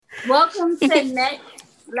Welcome to Next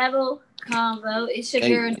Level Convo. It's your Hey,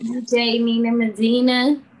 girl DJ Nina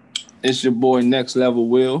Medina. it's your boy Next Level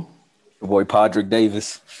Will. Your boy Podrick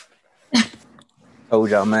Davis.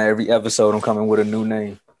 Told y'all, man, every episode I'm coming with a new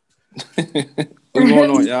name. What's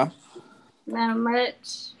going on, y'all? Not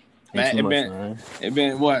much. Ain't Man, too it much, been man. it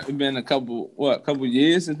been what? It been a couple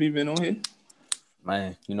years since we've been on here.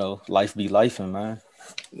 Man, you know, life be lifing, man.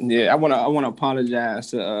 Yeah, I wanna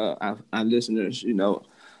apologize to our listeners.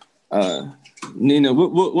 Nina,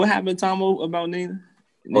 what happened, Tomo, about Nina?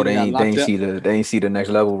 Oh, Nina got they locked ain't up. see the next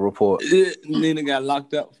level report. Nina got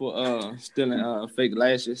locked up for stealing fake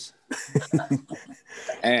lashes,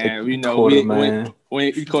 and Quarter, man.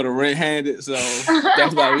 we caught her red-handed, so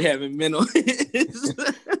that's why we having mental.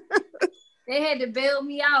 They had to bail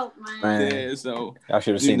me out, man. Yeah, so Y'all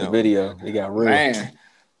should have seen the video. It got real.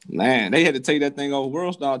 Man, they had to take that thing off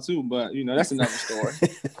World Star too, but that's another story.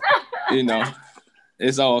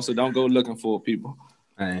 It's all, so don't go looking for people.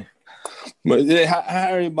 Man. But yeah, how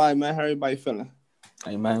everybody, man? How everybody feeling?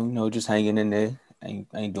 Hey, man, just hanging in there.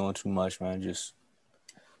 Ain't doing too much, man. Just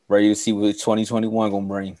ready to see what 2021 gonna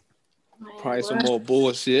bring. Man, Probably some more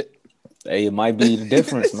bullshit. Hey, it might be the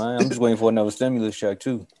difference, man. I'm just waiting for another stimulus check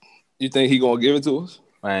too. You think he gonna give it to us?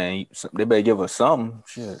 Man, they better give us something.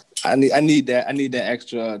 Shit. I need that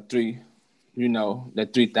extra three. That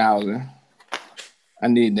 3,000. I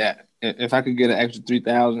need that. If I could get an extra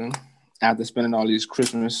 3,000 after spending all this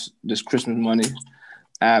Christmas money,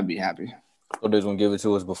 I'd be happy. So they're gonna give it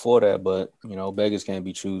to us before that, but beggars can't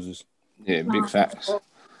be choosers. Yeah, big facts.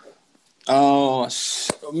 Oh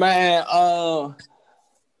man,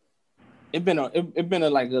 it been a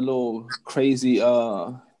like a little crazy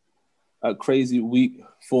a crazy week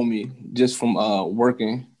for me, just from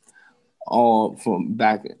working all from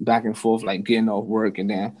back and forth, like getting off work and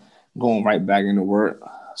then going right back into work.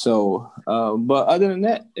 So but other than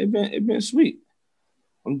that, it been sweet.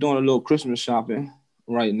 I'm doing a little Christmas shopping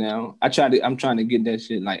right now. I'm trying to get that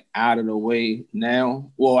shit like out of the way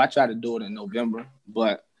now. Well, I tried to do it in November,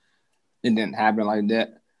 but it didn't happen like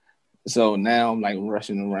that. So now I'm like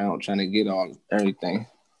rushing around trying to get everything.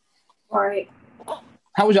 All right.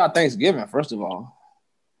 How was y'all Thanksgiving, first of all?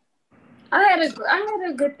 I had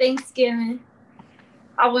a good Thanksgiving.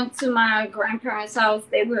 I went to my grandparents' house.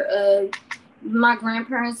 They were my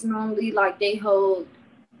grandparents normally like they hold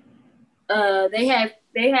they had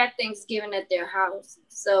Thanksgiving at their house.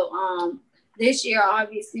 So this year,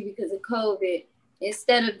 obviously because of COVID,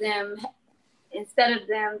 instead of them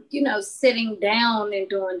sitting down and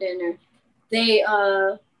doing dinner, they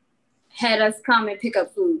had us come and pick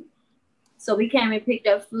up food. So we came and picked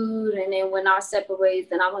up food and then went our separate ways.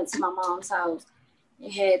 Then I went to my mom's house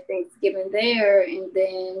and had Thanksgiving there. And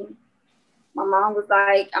then my mom was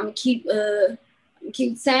like, I'm gonna keep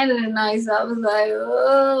Santa tonight. So I was like,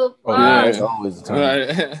 oh, yeah, it's always the time. Right.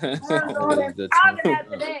 After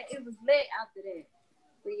that, it was lit after that.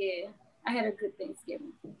 But yeah, I had a good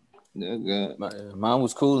Thanksgiving. Yeah, good. Mine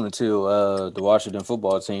was cool until the Washington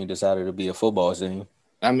football team decided to be a football team.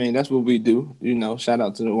 I mean, that's what we do. Shout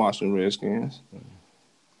out to the Washington Redskins.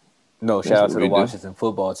 No, shout out to the Washington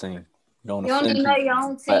football team. You don't even know your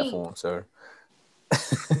own team. Platform, sir.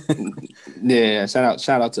 Yeah, shout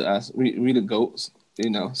out to us. We the goats.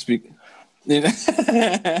 Speak. We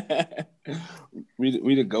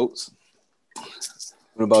the goats.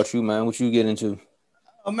 What about you, man? What you get into?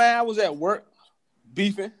 Oh man, I was at work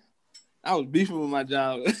beefing. I was beefing with my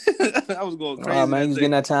job. I was going crazy. Oh man, you was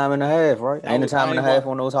getting that time and a half, right? Ain't the time and a half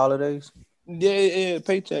on those holidays? Yeah,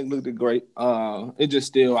 paycheck looked great. It just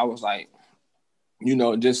still, I was like,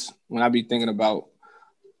 just when I be thinking about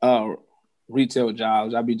retail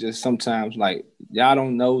jobs, I be just sometimes like, y'all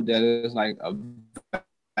don't know that it's like a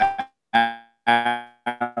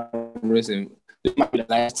this might be the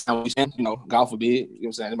last time we spend, God forbid, you know what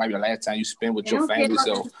I'm saying? It might be the last time you spend with your family.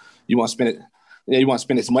 So you want to spend it. Yeah, you want to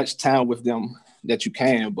spend as much time with them that you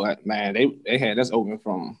can, but man, they had us open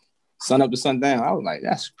from sun up to sundown. I was like,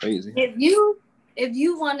 that's crazy. If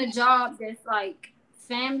you want a job that's like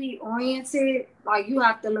family oriented, like you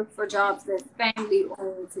have to look for jobs that's family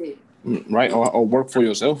oriented. Right, or work for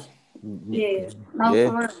yourself. Yeah, no,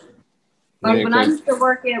 for real. Like when I used to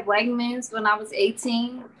work at Wegmans when I was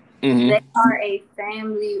 18, they are a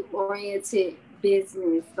family oriented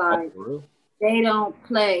business. Like they don't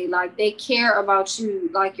play. Like they care about you,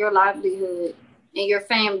 like your livelihood and your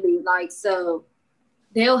family. Like so,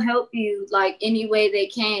 they'll help you like any way they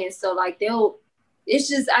can. So like it's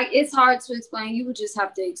just it's hard to explain. You would just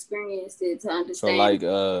have to experience it to understand. So like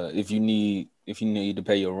if you need to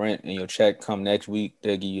pay your rent and your check come next week,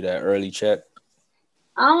 they'll give you that early check.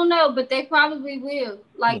 I don't know, but they probably will.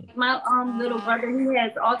 Like my little brother, he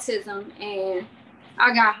has autism, and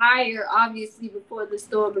I got hired obviously before the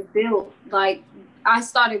store was built. Like I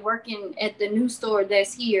started working at the new store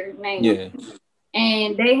that's here now. Yeah.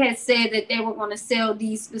 And they had said that they were going to sell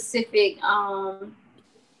these specific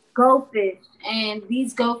goldfish, and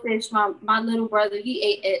these goldfish, my little brother, he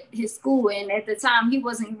ate at his school, and at the time he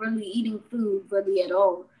wasn't really eating food really at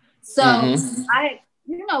all. So I,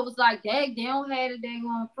 was like, Dad, they don't have a dang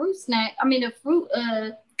on fruit snack. I mean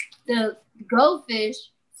the goldfish.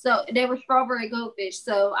 So they were strawberry goldfish.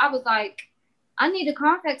 So I was like, I need to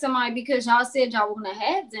contact somebody because y'all said y'all were gonna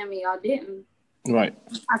have them and y'all didn't. Right.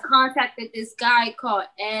 I contacted this guy called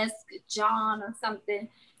Ask John or something,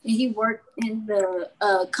 and he worked in the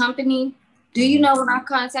company. Do you know when I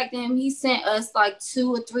contacted him, he sent us like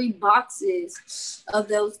 2 or 3 boxes of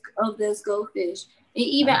those goldfish. And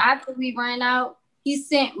even after we ran out, he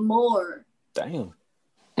sent more. Damn.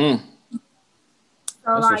 So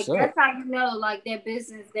that's how you know, like that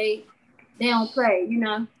business, they don't play,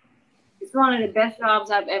 It's one of the best jobs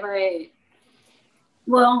I've ever had.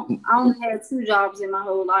 Well, I only had 2 jobs in my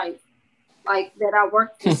whole life, like that I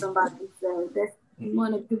worked for somebody. So that's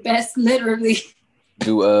one of the best, literally.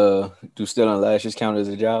 Do stealing lashes count as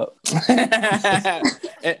a job?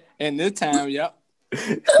 And this time, yep.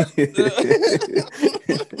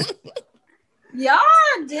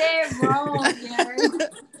 Y'all dead wrong, Gary.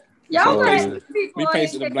 Y'all we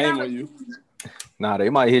place the blame on you. Nah, they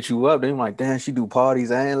might hit you up. They might, damn, she do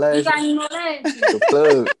parties and lashes. You got any more lashes? The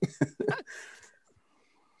plug.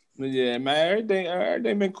 But yeah, man,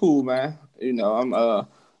 everything been cool, man. I'm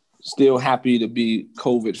still happy to be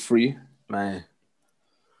COVID free. Man.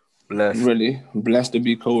 Blessed. Really blessed to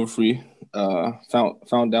be COVID free.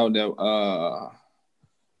 Found out that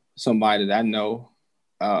somebody that I know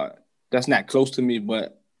that's not close to me,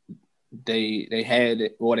 but they had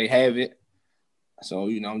it or they have it. So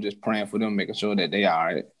I'm just praying for them, making sure that they are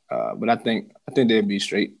all right. But I think they'll be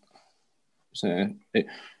straight. So they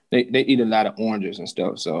eat a lot of oranges and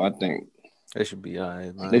stuff, so I think they should be all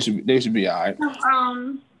right, man. They should be all right.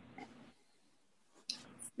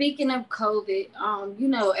 Speaking of COVID,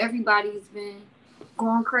 everybody's been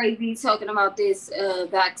going crazy talking about this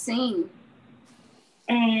vaccine.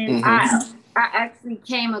 And I actually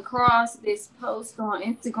came across this post on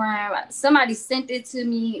Instagram. Somebody sent it to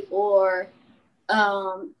me, or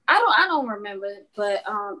I don't remember, but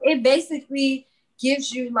it basically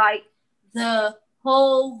gives you like the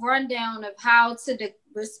whole rundown of how to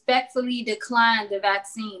respectfully decline the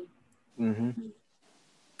vaccine.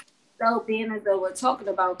 So being as though we're talking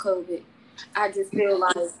about COVID, I just feel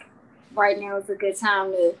like right now is a good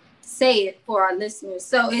time to say it for our listeners.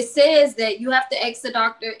 So it says that you have to ask the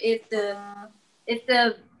doctor if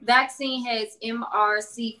the vaccine has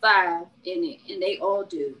MRC5 in it, and they all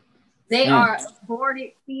do. They are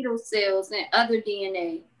aborted fetal cells and other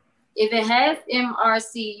DNA. If it has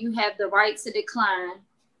MRC, you have the right to decline.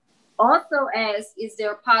 Also ask, is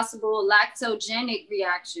there a possible lactogenic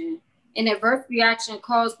reaction, an adverse reaction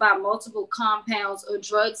caused by multiple compounds or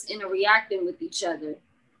drugs interacting with each other?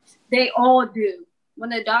 They all do. When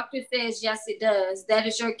the doctor says, yes, it does, that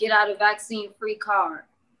is your get out of vaccine free card.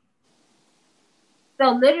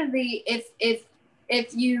 So literally,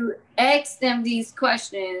 if you ask them these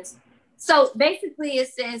questions, so basically it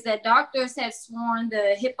says that doctors have sworn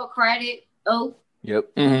the Hippocratic oath to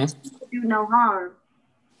do no harm,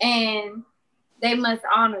 and they must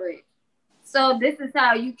honor it. So this is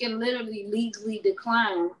how you can literally legally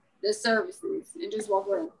decline the services and just walk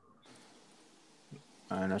away.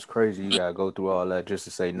 Man, that's crazy. You gotta go through all that just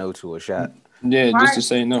to say no to a shot. Yeah, just to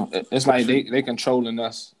say no. It's like they controlling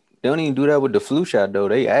us. They don't even do that with the flu shot though.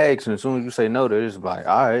 They ask, and as soon as you say no, they're just like,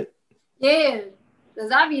 all right. Yeah,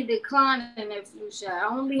 because I be declining that flu shot. I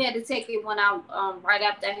only had to take it when I right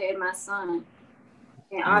after I had my son,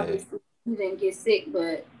 and obviously he didn't get sick.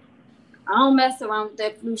 But I don't mess around with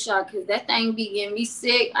that flu shot because that thing be getting me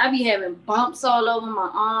sick. I be having bumps all over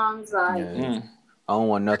my arms, like. I don't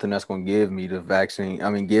want nothing that's gonna give me the vaccine. I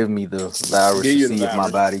mean, give me the virus to see if my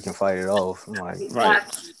body can fight it off. I'm like, right.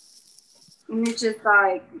 And it's just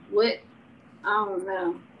like, what? I don't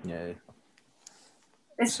know. Yeah.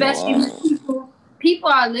 Especially people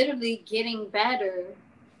are literally getting better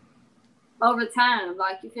over time.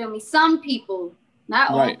 Like, you feel me? Some people,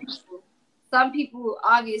 not all people. Some people,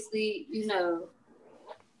 obviously,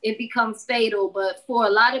 it becomes fatal, but for a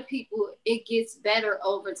lot of people, it gets better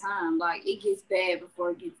over time. Like, it gets bad before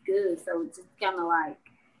it gets good. So it's just kind of like,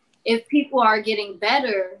 if people are getting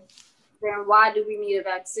better, then why do we need a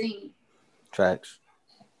vaccine? Tracks.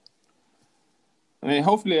 I mean,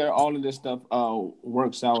 hopefully all of this stuff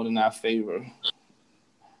works out in our favor.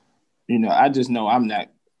 I just know I'm not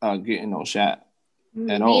getting no shot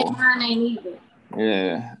at all. Mine ain't either.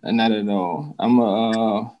 Yeah, not at all.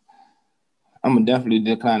 I'm definitely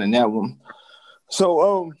declining that one. So,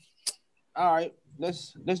 all right,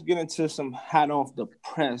 let's get into some hot off the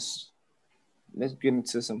press. Let's get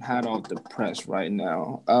into some hot off the press right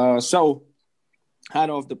now. So hot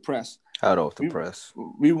off the press.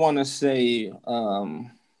 We want to say,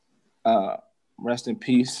 rest in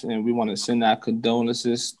peace, and we want to send our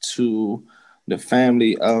condolences to the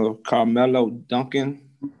family of Carmelo Duncan.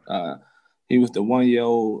 He was the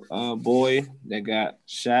 1-year-old boy that got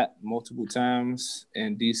shot multiple times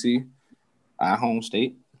in D.C., our home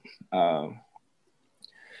state.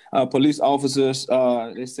 Police officers,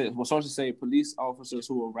 sources say police officers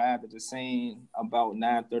who arrived at the scene about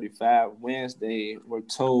 9:35 Wednesday were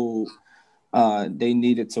told they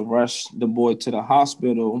needed to rush the boy to the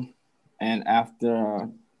hospital, and after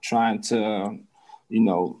trying to,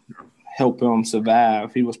 help him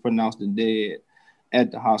survive, he was pronounced dead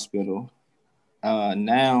at the hospital.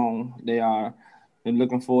 Now they're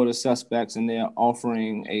looking for the suspects, and they're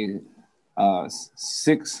offering a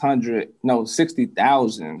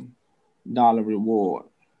 $60,000 reward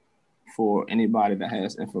for anybody that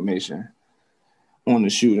has information on the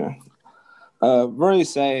shooting. Very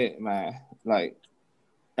sad, man. Like,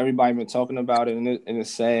 everybody been talking about it, and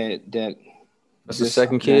it's sad that that's the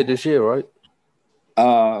second kid this year, right?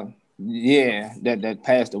 Yeah, that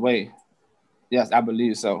passed away. Yes, I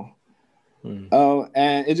believe so.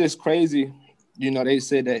 And it's just crazy. They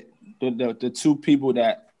said that the two people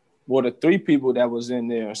the three people that was in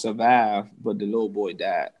there survived, but the little boy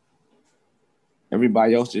died.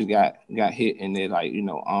 Everybody else just got hit in their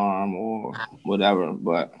arm or whatever.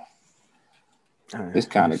 But it's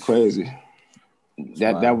kind of crazy.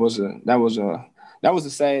 That was a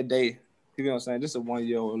sad day. You know what I'm saying? Just a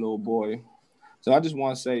 1-year-old little boy. So I just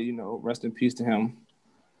want to say, rest in peace to him.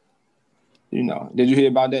 Did you hear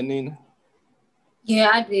about that, Nina? Yeah,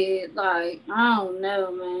 I did. I don't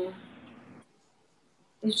know, man.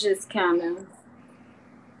 It's just kind of,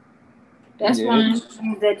 that's one of the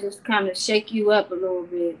things that just kind of shake you up a little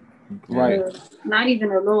bit. Right. Not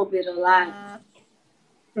even a little bit, a lot.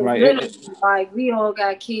 Right. We all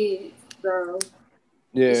got kids, so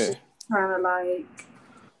yeah. Kind of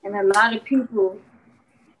and a lot of people,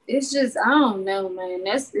 it's just, I don't know, man.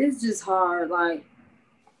 It's just hard.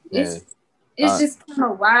 It's just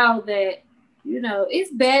kind of wild that,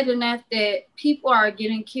 it's bad enough that people are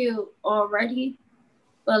getting killed already,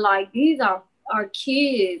 but these are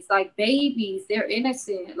kids, babies. They're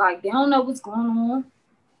innocent. They don't know what's going on.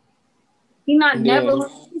 He's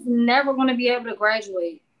never going to be able to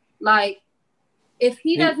graduate. If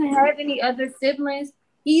he doesn't have any other siblings,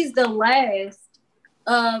 he's the last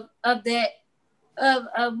of that,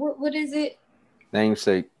 what is it?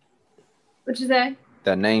 Namesake. What you say?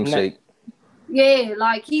 That namesake.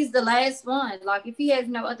 Yeah, he's the last one. If he has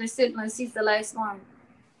no other siblings, he's the last one.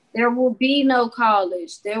 There will be no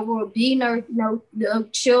college. There will be no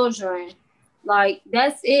children.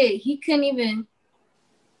 That's it. He couldn't even,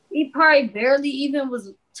 he probably barely even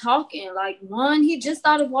was talking. He just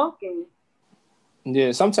started walking.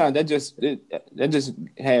 Yeah, sometimes that just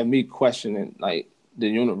had me questioning the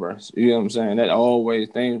universe. You know what I'm saying? That always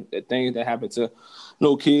things that happen to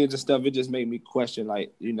little kids and stuff. It just made me question,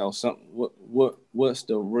 something. What's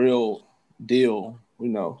the real deal?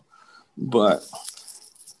 But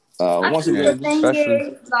once again, the thing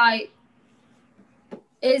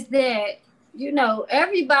is that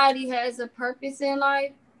everybody has a purpose in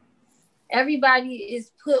life. Everybody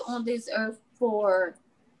is put on this earth for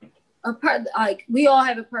we all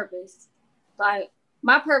have a purpose.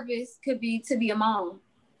 My purpose could be to be a mom.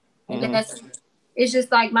 And it's just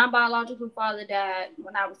my biological father died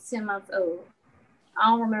when I was 10 months old. I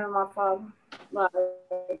don't remember my father.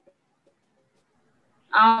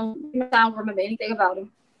 I don't remember anything about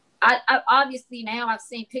him. I obviously now I've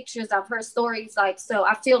seen pictures, I've heard stories, so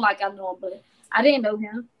I feel like I know him, but I didn't know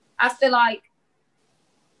him. I feel like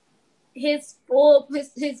his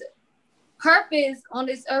purpose on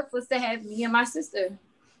this earth was to have me and my sister.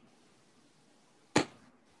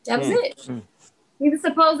 That was it. He was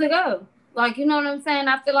supposed to go. You know what I'm saying?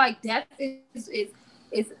 I feel like death is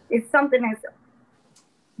something that's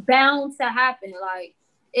bound to happen.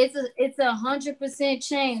 It's 100%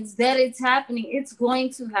 chance that it's happening. It's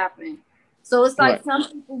going to happen. So it's some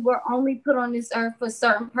people were only put on this earth for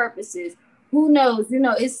certain purposes. Who knows?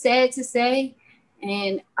 It's sad to say.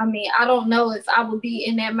 And I mean, I don't know if I would be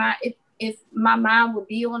in that mind, if my mind would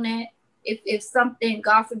be on that, if something,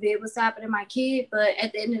 God forbid, was happening to my kid. But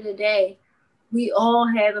at the end of the day, we all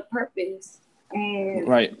have a purpose. And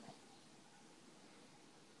right.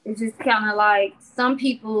 it's just kind of like some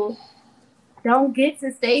people don't get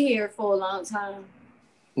to stay here for a long time.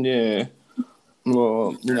 Yeah.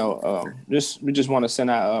 Well, we just want to send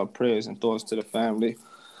out prayers and thoughts to the family.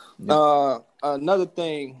 Yep. Another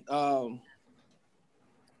thing,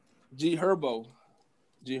 G Herbo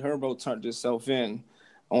turned himself in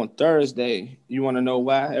on Thursday. You want to know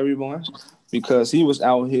why, everyone? Because he was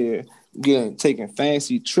out here taking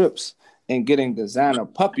fancy trips and getting designer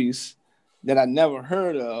puppies that I never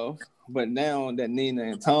heard of, but now that Nina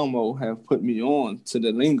and Tomo have put me on to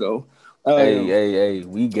the lingo. Hey,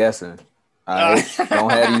 we guessing. All right,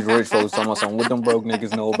 don't have these rich folks talking about something. What them broke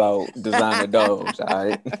niggas know about designer dogs? All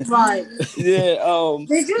right. Right. Yeah.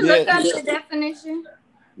 Did you look up the definition?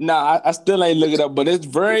 Nah, I still ain't look it up, but it's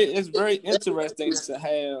very interesting to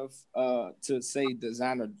have to say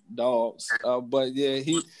designer dogs. But yeah,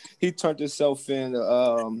 he turned himself in.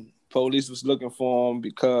 Police was looking for him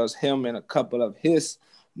because him and a couple of his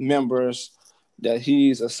members that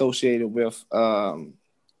he's associated with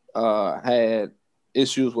had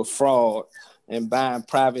issues with fraud and buying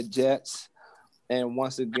private jets, and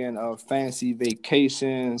once again, fancy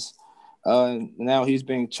vacations. Now he's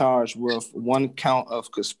being charged with one count of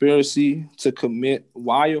conspiracy to commit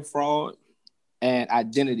wire fraud and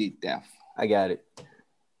identity theft. I got it.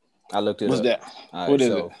 I looked it up. What's that? What is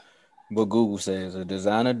it? What Google says, a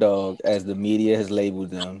designer dog, as the media has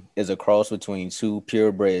labeled them, is a cross between two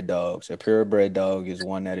purebred dogs. A purebred dog is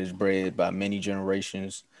one that is bred by many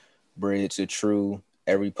generations, bred to true.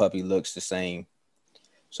 Every puppy looks the same.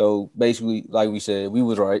 So basically, like we said, we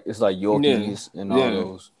was right. It's like Yorkies and all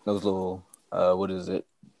those little, what is it?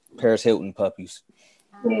 Paris Hilton puppies.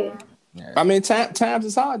 Yeah. Yeah. I mean, times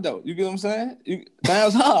is hard though. You get what I'm saying?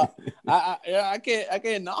 Times hard. I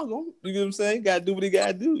can't knock him. You get what I'm saying? Got to do what he got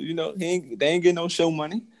to do. You know, they ain't getting no show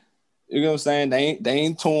money. You get what I'm saying? They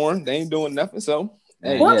ain't torn. They ain't doing nothing. So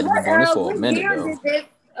hey, what year did this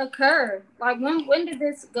occur? Like when did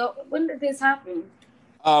this go? When did this happen?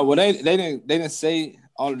 Well, they didn't say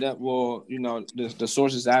all of that. Well, you know, the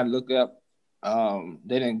sources I look up.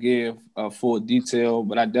 They didn't give a full detail,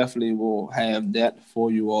 but I definitely will have that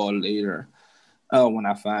for you all later when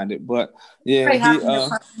I find it. But yeah,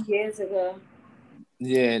 years ago.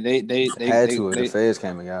 Yeah, they had to. The feds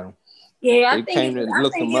came and got him. Yeah, I think it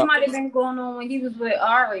might have been going on when he was with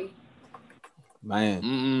Ari.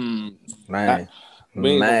 Man,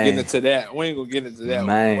 we ain't gonna get into that. We ain't gonna get into that.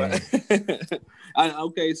 Man.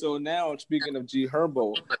 Okay, so now speaking of G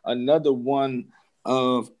Herbo, another one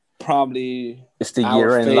of probably it's the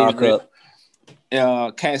year-end lockup.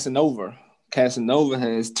 Casanova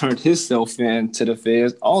has turned himself in to the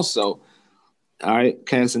feds also. All right,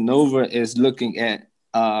 Casanova is looking at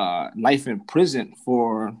life in prison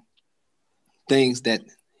for things that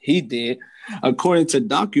he did. According to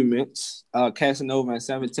documents, Casanova and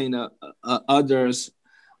 17 others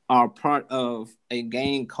are part of a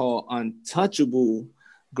gang called Untouchable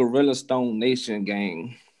Guerrilla Stone Nation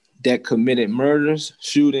gang that committed murders,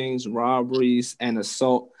 shootings, robberies, and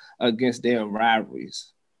assault against their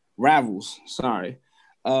rivals.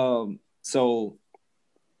 So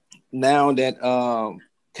now that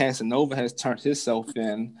Casanova has turned himself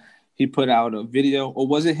in, he put out a video, or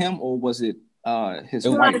was it him, or was it his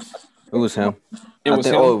wife? It was him. It was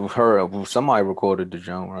him. Oh, her. Somebody recorded the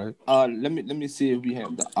jump, right? Let me see if we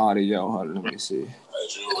have the audio. Let me see.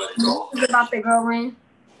 It's about to go in.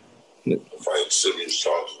 Fight serious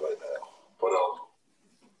charges right now. But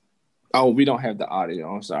oh, we don't have the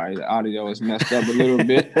audio. I'm sorry. The audio is messed up a little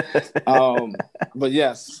bit. But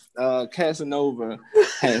yes, Casanova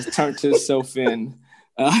has turned himself in.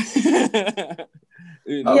 That's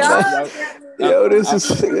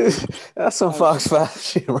some Fox 5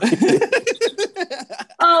 shit right there.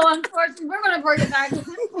 Oh, unfortunately, we're gonna bring it back.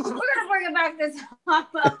 This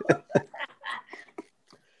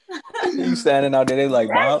You standing out there, they like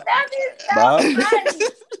Bob. Bob.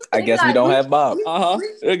 I guess we don't have Bob. I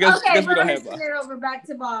guess we don't have Bob. It over back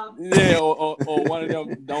to Bob. Yeah, or one of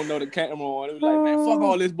them don't know the camera on. It was like, man, fuck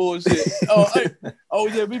all this bullshit.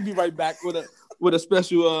 Yeah, we be right back with a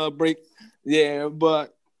special break. Yeah,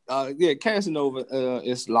 but Casanova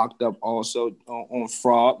is locked up also on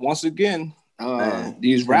fraud once again.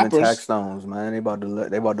 These rappers, tax stones, man, they about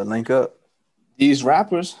to link up. These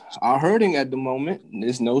rappers are hurting at the moment.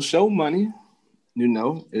 There's no show money, you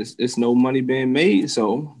know. It's no money being made,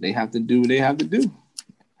 so they have to do what they have to do.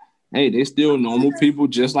 Hey, they still normal people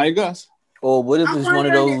just like us. Or what if it's one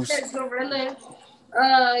of those Guerrilla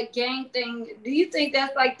gang thing? Do you think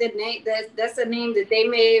that's like the name that's a name that they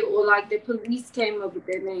made, or like the police came up with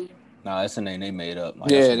that name? Nah, that's a name they made up. Like,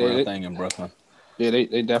 that's a real thing in Brooklyn. Yeah,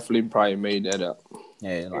 they definitely probably made that up.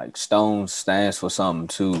 Yeah, like Stone stands for something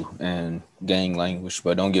too, and gang language.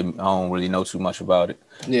 But I don't really know too much about it.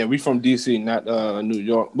 Yeah, we from DC, not New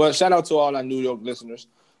York. But shout out to all our New York listeners.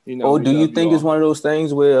 You know. Oh, do you think it's one of those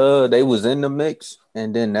things where they was in the mix,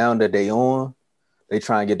 and then now that they on, they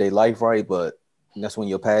try and get their life right, but that's when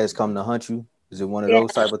your past come to hunt you? Is it one of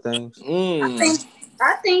those type of things? I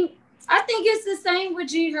think it's the same with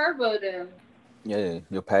G Herbo though. Yeah,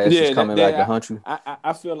 your past is coming back to hunt you.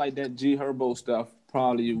 I feel like that G Herbo stuff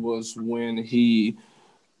probably was when he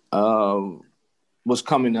was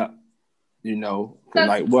coming up, you know.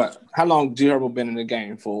 Like what? How long G Herbo been in the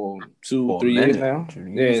game for? 2-3 years now?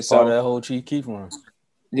 Yeah, so that whole Chief Keef run.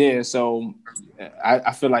 Yeah, so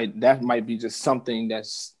I feel like that might be just something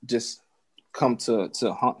that's just come to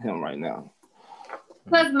haunt him right now.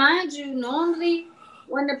 Because mind you, normally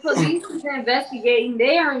when the police is investigating,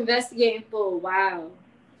 they are investigating for a while.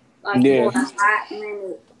 Like for a hot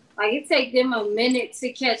minute. Like it take them a minute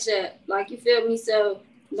to catch up. Like you feel me? So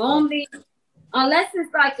normally, unless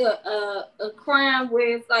it's like a crime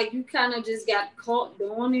where it's like you kind of just got caught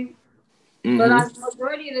doing it. Mm-hmm. But like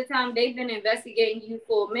majority of the time they've been investigating you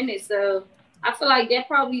for a minute. So I feel like that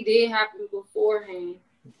probably did happen beforehand.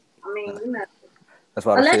 I mean, you know. That's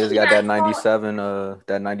why the feds got that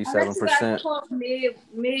 97%.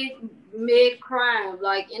 Mid crime,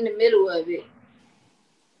 like in the middle of it.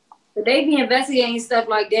 But they be investigating stuff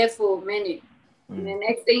like that for a minute. And the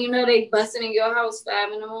next thing you know, they busting in your house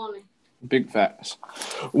 5 a.m. Big facts.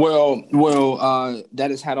 Well,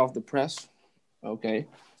 that is hot off the press. Okay.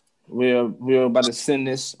 We're about to send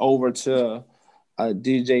this over to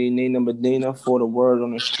DJ Nina Medina for the word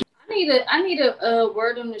on the street. I need a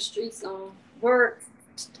word on the street song. Word.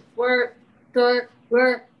 It's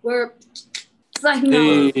like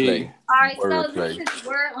no. Hey. All right, so this is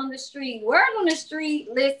word on the street. Word on the street.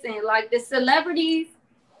 Listen, like the celebrities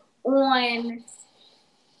on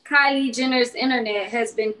Kylie Jenner's internet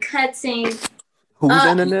has been cutting. Whose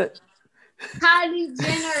internet? Kylie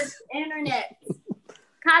Jenner's internet.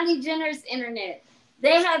 Kylie Jenner's internet.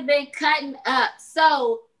 They have been cutting up.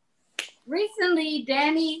 So recently,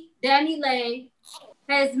 Danny Lay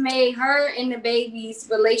has made her and the baby's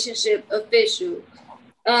relationship official.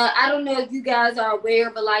 I don't know if you guys are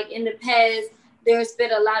aware, but like in the past, there's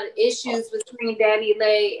been a lot of issues between Danny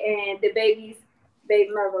Lay and the baby's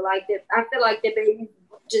baby mother. Like that, I feel like the baby's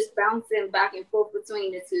just bouncing back and forth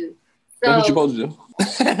between the two. So, that's what you're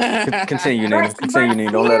supposed to do. Continue, Nina. Continue,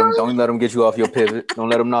 Nina. Don't let them get you off your pivot. Don't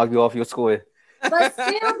let them knock you off your square. But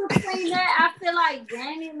still, between that, I feel like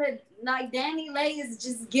Danny Lay is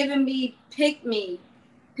just giving me pick me.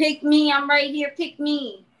 I'm right here. Pick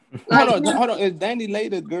me. Like, hold on. Is Danny Lay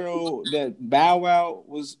the girl that Bow Wow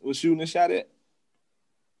was shooting a shot at?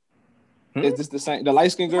 Is this the same? The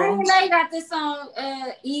light skinned girl? Danny Lay got this song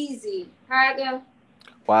Easy. How I go?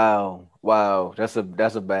 Wow. That's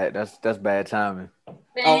bad timing.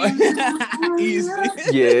 Oh, easy.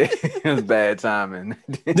 Yeah, it's bad timing.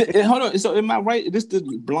 Hold on. So am I right? This the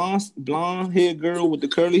blonde haired girl with the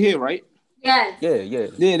curly hair, right? Yes. Yeah.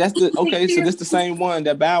 That's the okay. So this the same one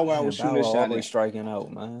that Bow Wow was shooting a shot at. Striking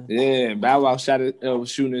out, man. Yeah, Bow Wow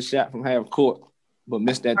was shooting a shot from half court, but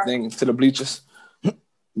missed that thing to the bleachers.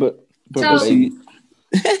 But so then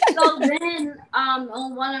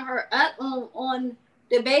on one of her on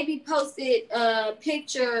the baby posted a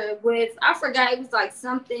picture with, I forgot, it was like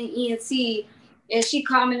something ENT, and she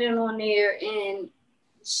commented on there and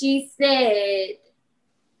she said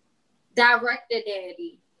director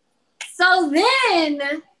daddy. So then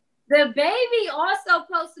the baby also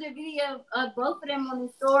posted a video of both of them on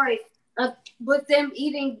the story with them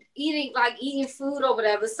eating food or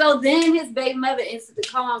whatever. So then his baby mother entered the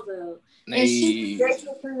convo. And she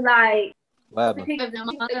basically like pick of them.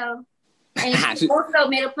 And she also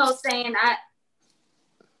made a post saying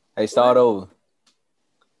Hey, start over.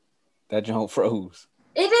 That junk froze.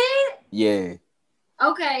 It did? Yeah.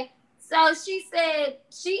 Okay. So she said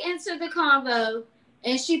she entered the convo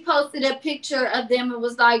and she posted a picture of them and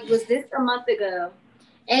was like, was this a month ago?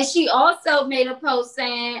 And she also made a post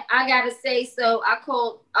saying, I gotta say so. I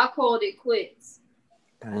called it quits.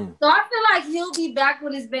 Dang. So I feel like he'll be back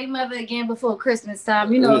with his baby mother again before Christmas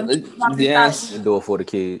time. You know, yes, do it for the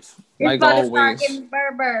kids. It's like about always. To start getting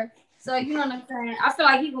burr. So you know what I'm saying. I feel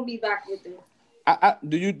like he's gonna be back with her.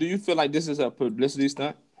 Do you feel like this is a publicity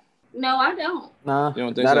stunt? No, I don't. Nah, you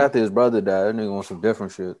don't think not so? After his brother died. That nigga wants some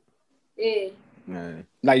different shit. Yeah.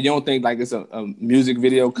 Like you don't think like it's a music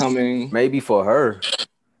video coming? Maybe for her,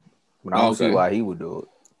 but I don't see why he would do it.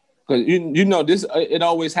 Cause you know this, it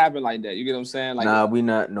always happened like that. You get what I'm saying? Like we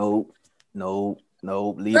not. Nope.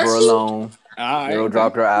 Nope, leave her alone. Girl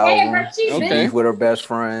dropped her album. She beef with her best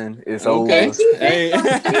friend. It's over. Hey,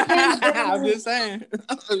 I'm just saying.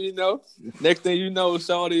 You know, next thing you know,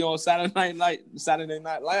 Shawty on Saturday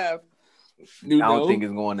Night Live. I don't think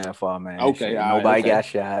it's going that far, man. Okay, nobody got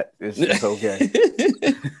shot. It's okay.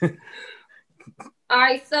 All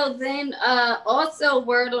right, so then also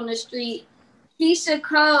word on the street, Keisha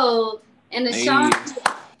Cole and Ashanti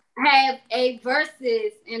have a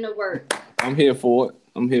versus in the works. I'm here for it.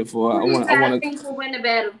 I want to think will win the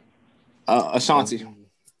battle. Ashanti.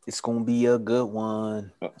 It's gonna be a good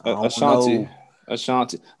one. Ashanti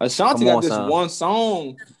got this one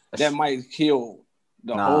song that might kill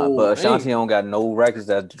the whole. But Ashanti don't got no records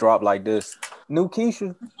that drop like this. New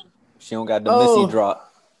Keisha, she don't got the Missy drop.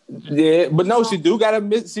 Yeah, but no, she got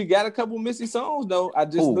a couple Missy songs though. I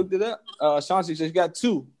just looked it up. Ashanti, she got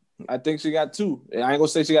 2. I think she got 2. I ain't gonna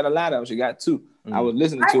say she got a lot of them. She got 2. I was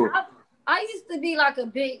listening to it. I used to be like a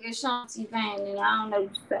big Ashanti fan, and I don't know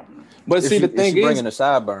what you're saying. But see, the thing is, bringing the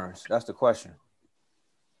sideburns. That's the question.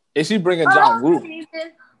 Is she bringing Ja Rule?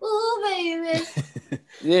 Ooh, baby.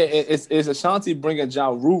 Yeah, it's Ashanti bringing Ja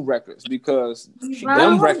Rule records because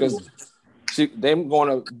them records. Them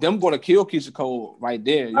gonna kill Keisha Cole right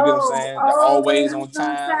there. You get what I'm saying? The Always on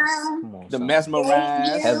Time, the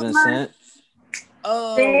Mesmerize, Heaven Sent.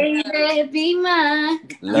 Baby, be mine.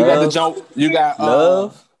 Love. You got the jump. You got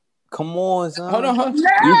Love. Come on, son. Hold on.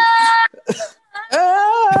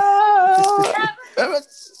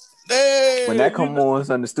 When that come on,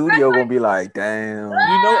 son, the studio gonna be like, damn.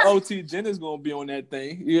 You know, OT Jenner's gonna be on that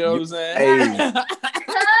thing. You know what I'm saying? Hey.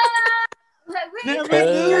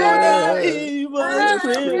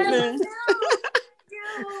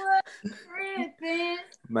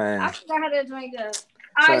 Man, I forgot how to drink up.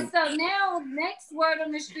 All right, so now next word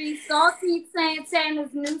on the street, Saucy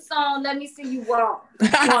Santana's new song, Let Me See You Walk.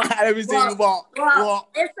 Let me see you walk.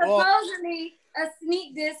 It's supposedly a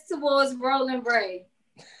sneak diss towards Roland Bray.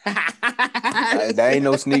 That ain't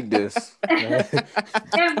no sneak diss. And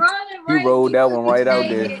Roland Ray, he rolled that one right out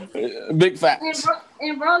there. Big facts.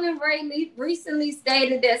 And Roland Ray recently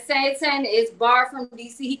stated that Santana is barred from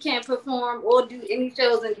DC. He can't perform or do any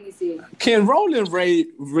shows in DC. Can Roland Ray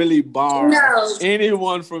really bar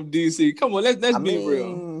anyone from DC? Come on, let's be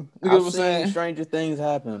real. I've seen stranger things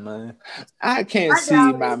happen, man. I can't see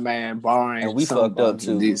my man barring. And we fucked up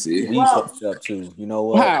too. DC. We fucked up too. You know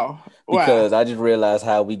what? How? Because I just realized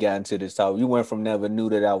how we got into this talk. We went from never knew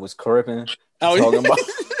that I was cripping talking about.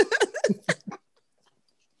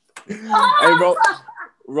 Hey, bro.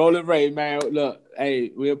 Roland Ray, man, look,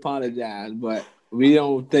 hey, we apologize, but we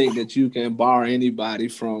don't think that you can bar anybody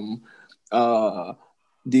from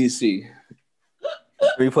DC.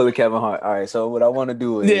 We pull a Kevin Hart. All right, so what I want to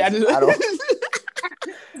do is I don't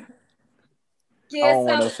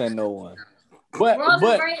want to offend no one.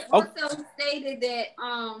 Roland Ray also stated that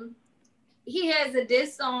he has a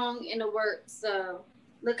diss song in the works, so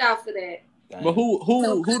look out for that. Dang. But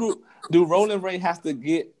who do Roland Ray has to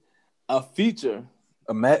get a feature?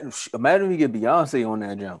 Imagine we get Beyonce on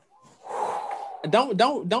that jump. Don't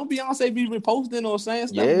Beyonce be reposting or saying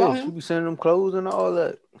stuff about him? Yeah, she be sending them clothes and all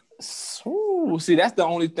that. Ooh, see, that's the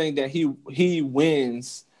only thing that he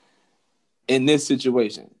wins in this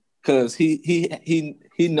situation because he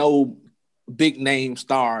know big name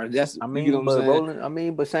stars. That's you know what I'm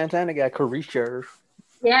saying? But Santana got Carisha.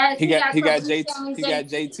 Yeah, he got JT. He got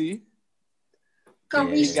JT.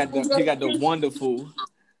 He got the wonderful,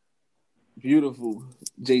 beautiful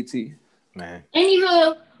JT. Man.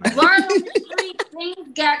 Anywho, word on the street, things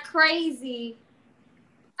got crazy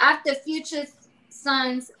after Future's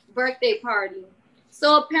son's birthday party.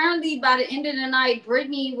 So apparently, by the end of the night,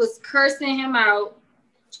 Britney was cursing him out.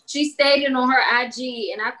 She stated on her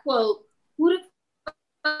IG, and I quote, "Who the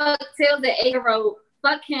fuck tells the 8-year-old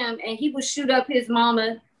fuck him and he will shoot up his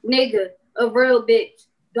mama, nigga, a real bitch.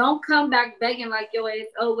 Don't come back begging like your ass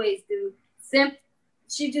always do. Simp."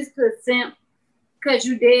 She just put simp because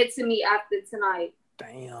you dead to me after tonight.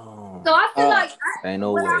 Damn. So I feel like ain't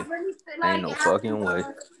no way. Ain't no fucking way.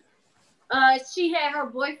 She had her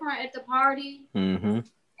boyfriend at the party. Mm-hmm.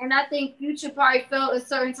 And I think Future probably felt a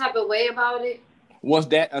certain type of way about it. Was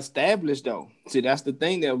that established though? See, that's the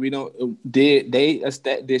thing that we don't. Did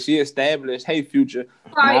she establish? Hey, Future,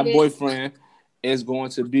 my boyfriend is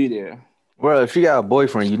going to be there. Well, if she got a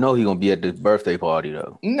boyfriend, you know he gonna be at the birthday party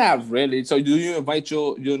though. Not really. So, do you invite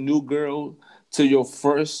your new girl to your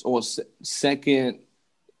first or second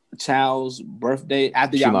child's birthday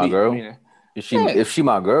after y'all meet? Girl? If she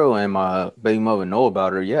my girl and my baby mother know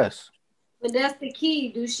about her, yes. But that's the key.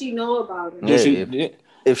 Do she know about it? Yeah,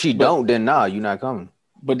 if she don't, then nah, you're not coming.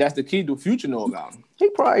 But that's the key. Do Future know about him? He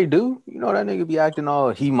probably do. You know that nigga be acting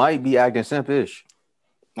all. He might be acting simpish.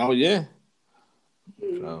 Oh yeah.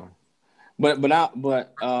 So. But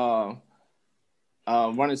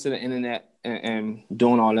running to the internet and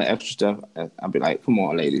doing all that extra stuff, I'll be like, come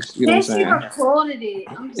on, ladies. You know what I'm saying? She recorded it.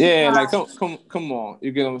 Yeah, like come on.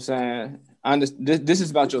 You get what I'm saying? This is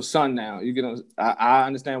about your son now. You get what I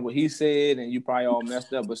understand what he said, and you probably all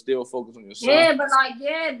messed up, but still focus on your son. Yeah, but like,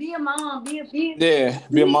 be a mom, be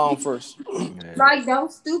a mom first. Like,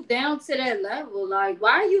 don't stoop down to that level. Like,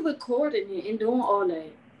 why are you recording it and doing all that?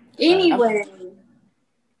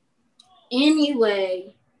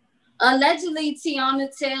 Anyway, allegedly,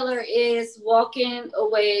 Teyana Taylor is walking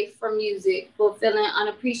away from music for feeling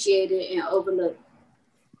unappreciated and overlooked.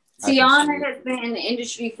 Teyana has been in the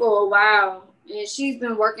industry for a while, and she's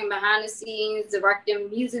been working behind the scenes, directing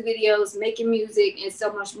music videos, making music, and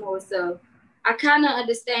so much more. So I kind of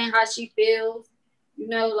understand how she feels. You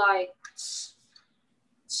know, like,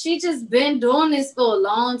 she just been doing this for a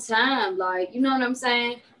long time. Like, you know what I'm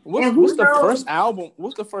saying? What's the first album?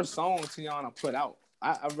 What's the first song Teyana put out?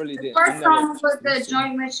 I really didn't. The first song was the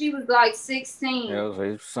joint when she was like 16. Yeah, it was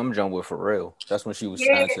like some jump with Pharrell. That's when she was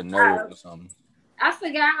signed to Nerd or something. I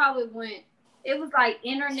forgot how it went. It was like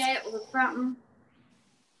Internet or something.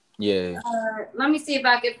 Yeah. Let me see if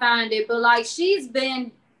I can find it. But like, she's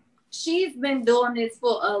been doing this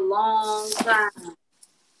for a long time.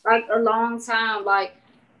 Like a long time. Like,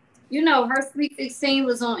 you know, her Sweet 16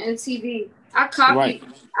 was on MTV. I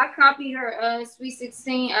copied her Sweet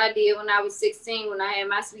 16 idea when I was 16. When I had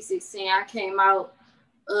my Sweet 16, I came out.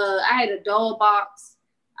 I had a doll box.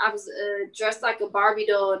 I was dressed like a Barbie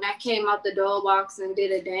doll, and I came out the doll box and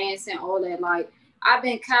did a dance and all that. Like, I've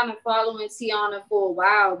been kind of following Teyana for a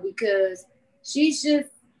while because she's just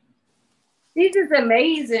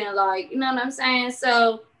amazing. Like, you know what I'm saying?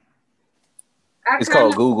 So it's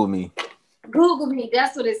called Google Me. Google Me.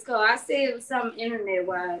 That's what it's called. I said it was something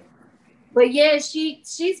internet-wise. But yeah,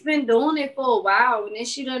 she's been doing it for a while, and then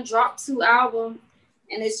she done dropped 2 albums,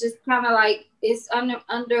 and it's just kind of like it's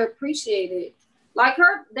underappreciated. Like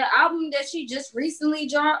the album that she just recently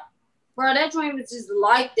dropped, bro, that joint was just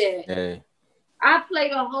like that. Hey. I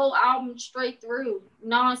played the whole album straight through,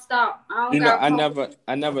 nonstop. I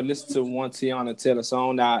never listened to one Teyana Taylor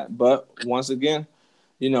song. But once again,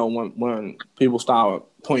 you know, when people start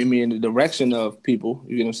pointing me in the direction of people,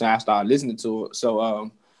 you know what I'm saying, I started listening to it.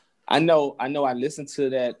 So I know I listened to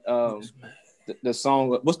that the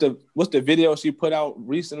song. What's the video she put out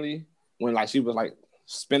recently when like she was like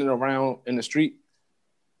spinning around in the street?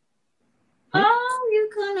 Oh, you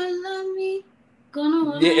gonna love me.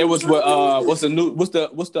 It was with what's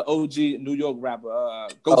the OG New York rapper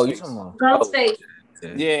Ghostface. Ghostface.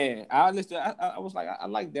 Yeah, I listened. I was like, I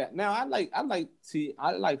like that. Now I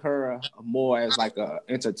like her more as like a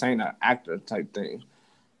entertainer, actor type thing.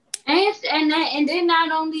 And then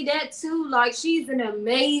not only that too, like she's an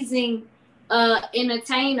amazing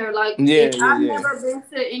entertainer. Like I've never been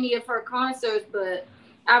to any of her concerts, but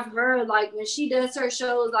I've heard like when she does her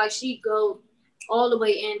shows, like she goes all the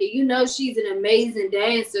way in there. You know, she's an amazing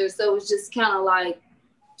dancer, so it's just kind of like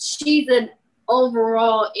she's an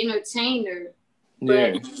overall entertainer.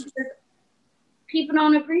 But people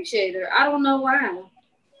don't appreciate her. I don't know why.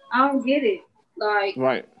 I don't get it. Like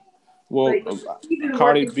right. Well,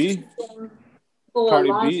 Cardi B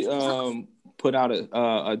put out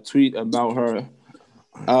a tweet about her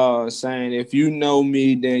saying, "If you know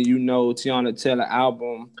me, then you know Teyana Taylor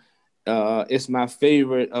album. It's my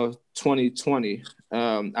favorite of 2020.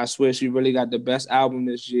 I swear she really got the best album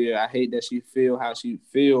this year. I hate that she feel how she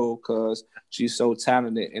feel because she's so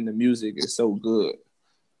talented and the music is so good."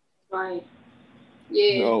 Right.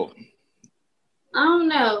 Yeah. So, I don't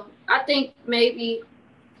know. I think maybe,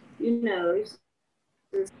 you know,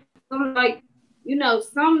 some like, you know,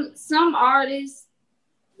 some artists,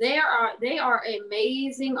 they are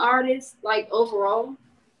amazing artists, like overall,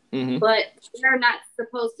 but they're not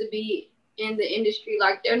supposed to be in the industry.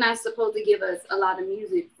 Like they're not supposed to give us a lot of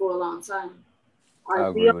music for a long time. Like, I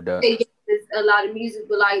agree with that. They give us a lot of music,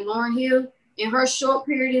 but like Lauryn Hill, in her short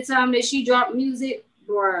period of time that she dropped music,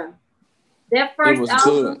 bruh, that first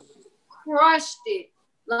album crushed it.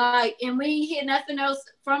 Like, and we ain't hear nothing else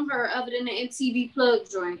from her other than the MTV Plug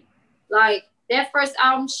joint. Like, that first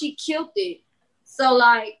album, she killed it. So,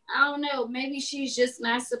 like, I don't know. Maybe she's just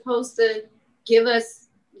not supposed to give us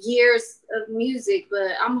years of music.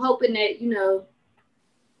 But I'm hoping that, you know,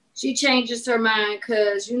 she changes her mind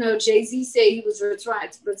because, you know, Jay-Z said he was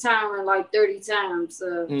retiring like 30 times.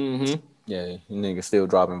 So. Yeah, nigga still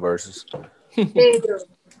dropping verses.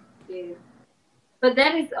 Yeah. But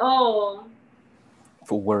that is all.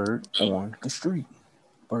 For Word on the Street.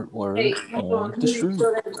 Word Hey, on the street.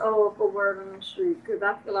 So that's all for word on the street because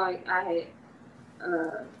I feel like I had.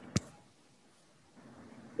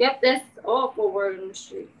 Yep, that's all for word on the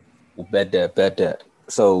street. Bet that.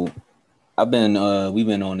 So we've been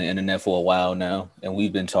on the internet for a while now, and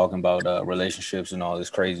we've been talking about relationships and all this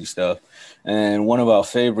crazy stuff. And one of our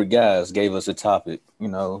favorite guys gave us a topic,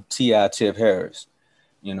 T.I. Tip Harris,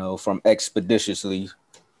 from Expeditiously.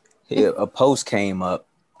 A post came up,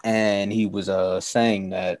 and he was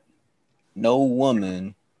saying that no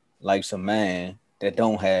woman likes a man that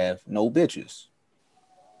don't have no bitches.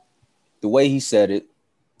 The way he said it,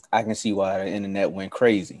 I can see why the internet went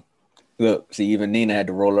crazy. Look, see, even Nina had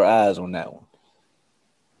to roll her eyes on that one.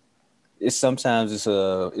 It's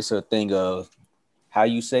a thing of how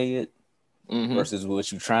you say it versus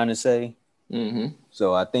what you're trying to say. Mm-hmm.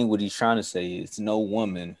 So I think what he's trying to say is no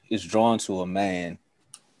woman is drawn to a man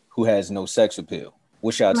who has no sex appeal.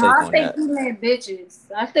 What's y'all take on that? I think he meant bitches.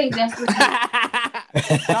 I think that's what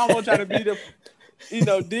I won't try to be the,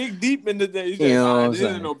 dig deep into the thing.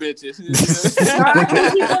 There ain't no bitches. I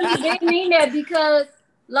think he really didn't mean that because,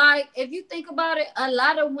 like, if you think about it, a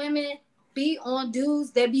lot of women be on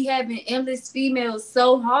dudes that be having endless females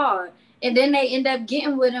so hard. And then they end up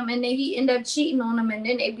getting with him and then he end up cheating on them. And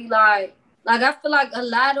then they be like I feel like a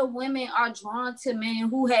lot of women are drawn to men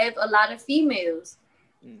who have a lot of females.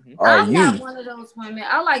 Mm-hmm. I'm not one of those women.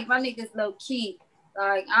 I like my niggas low key.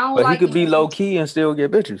 Like I don't. But he could be low key and still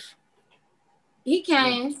get bitches. He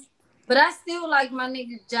can, but I still like my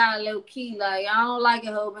niggas jive low key. Like I don't like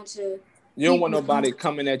a whole bunch of. You don't want nobody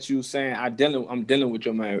coming at you saying I'm dealing with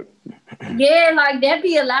your man. Yeah, like that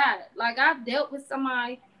be a lot. Like I've dealt with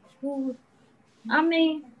somebody who,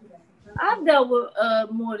 I've dealt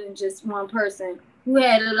with more than just one person who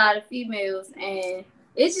had a lot of females, and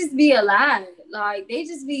it just be a lot. Like it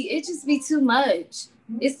just be too much.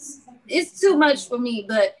 It's too much for me.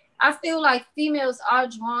 But I feel like females are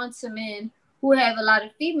drawn to men who have a lot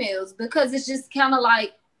of females because it's just kind of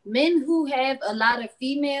like men who have a lot of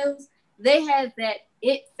females. They have that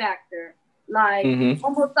it factor, like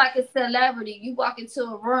almost like a celebrity. You walk into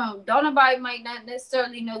a room, don't nobody might not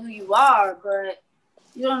necessarily know who you are, but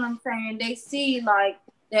you know what I'm saying? They see like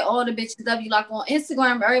that all the bitches of you, like on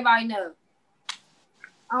Instagram, everybody know.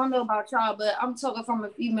 I don't know about y'all, but I'm talking from a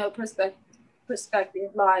female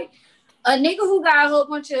perspective. Like a nigga who got a whole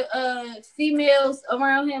bunch of females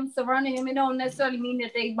around him, surrounding him, it don't necessarily mean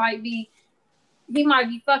that he might be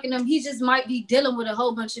fucking them. He just might be dealing with a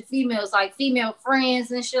whole bunch of females, like female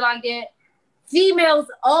friends and shit like that. Females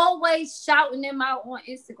always shouting them out on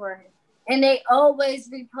Instagram, and they always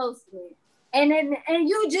reposting it. And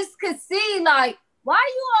you just could see, like, why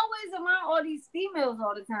you always around all these females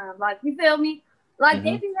all the time? Like, you feel me? Like,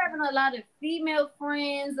 they be having a lot of female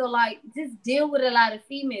friends or, like, just deal with a lot of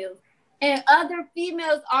females. And other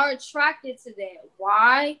females are attracted to that.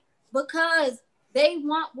 Why? Because they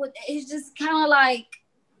want what it's just kind of like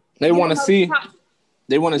they want to see.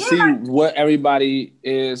 They want to see what everybody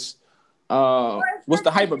is. What's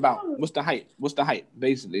the hype about? What's the hype?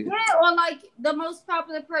 Basically. Yeah, or like the most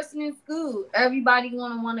popular person in school. Everybody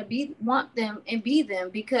want them and be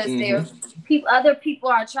them because they're other people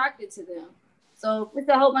are attracted to them. So if it's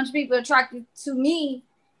a whole bunch of people attracted to me,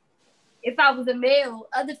 if I was a male,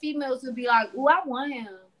 other females would be like, "Oh, I want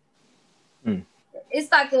him."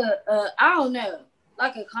 It's like I don't know,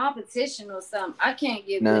 like a competition or something. I can't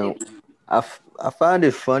get with it. I find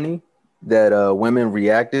it funny that women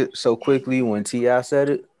reacted so quickly when T.I. said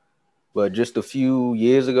it. But just a few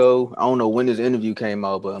years ago, I don't know when this interview came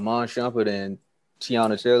out, but Iman Shumpert and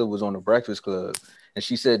Tiana Taylor was on the Breakfast Club, and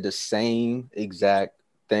she said the same exact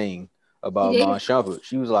thing about Iman Shumpert.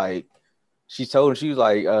 She was like, she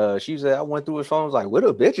said, I went through his phone, I was like, where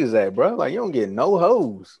the bitches at, bro? Like, you don't get no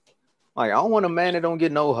hoes. Like, I don't want a man that don't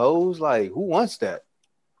get no hoes. Like, who wants that?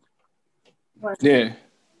 Yeah.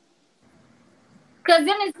 Because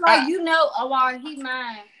then it's like, he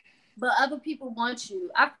mine, but other people want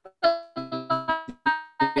you. I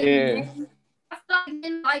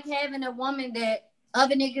feel like having a woman that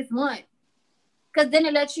other niggas want. Because then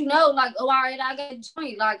it lets you know, like, all right, I got a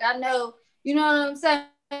joint. Like, I know, you know what I'm saying?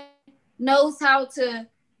 Knows how to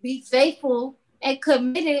be faithful and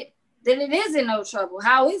committed, then it is in no trouble.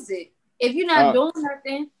 How is it? If you're not doing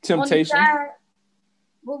nothing, temptation. On the side,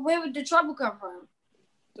 well, where would the trouble come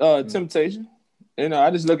from? Temptation. I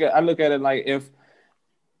look at it like if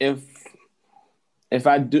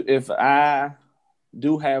I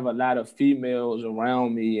do have a lot of females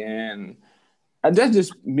around me, and that's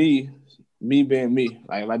just me being me.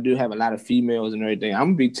 Like if I do have a lot of females and everything, I'm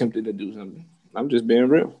gonna be tempted to do something. I'm just being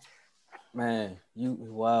real. Man, you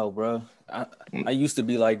wow, bro. I used to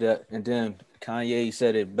be like that, and then Kanye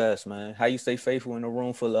said it best, man. How you stay faithful in a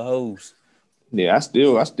room full of hoes? Yeah, I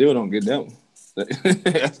still don't get that one.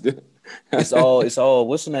 It's all.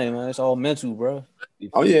 What's the name, man? It's all mental, bro.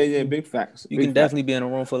 Oh yeah, big facts. You can definitely be in a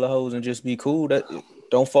room full of hoes and just be cool. That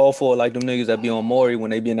don't fall for it like them niggas that be on Maury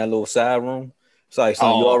when they be in that little side room. It's like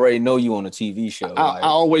something you already know you on a TV show. I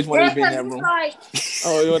always wanted to be in that room. Like,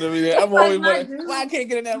 oh, you want to be there? I'm always wanted. Why I can't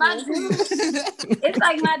get in that room? It's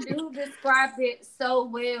like my dude described it so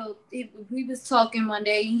well. We was talking one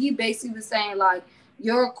day, and he basically was saying like,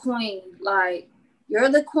 "You're a queen, like you're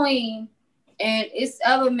the queen, and it's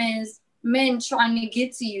other men trying to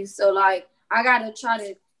get to you. So like, I gotta try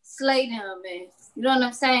to slay them, and you know what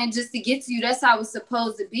I'm saying, just to get to you. That's how it's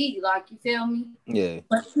supposed to be. Like, you feel me? Yeah.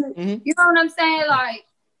 But you know what I'm saying? Like,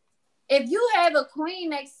 if you have a queen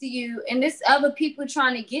next to you, and there's other people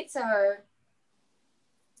trying to get to her,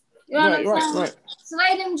 you know what I'm saying? Right.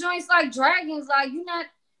 Slay them joints like dragons. Like, you not.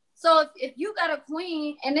 So if you got a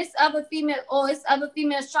queen and this other female or it's other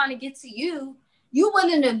females trying to get to you, you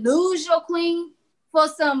willing to lose your queen for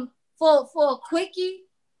a quickie?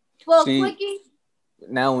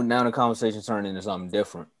 Now the conversation turned into something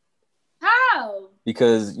different. How?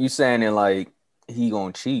 Because you saying it like he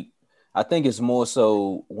gonna cheat. I think it's more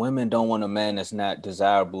so women don't want a man that's not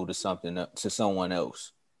desirable to someone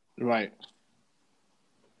else. Right.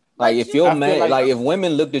 Like if your man, like if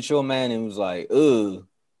women looked at your man and was like, ugh,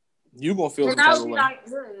 you gonna feel some type of way. Like,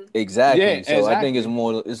 exactly. Yeah, so exactly. I think it's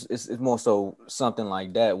more so something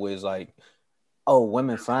like that where it's like, oh,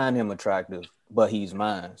 women find him attractive, but he's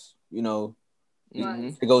mine. You know,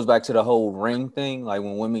 right. It goes back to the whole ring thing. Like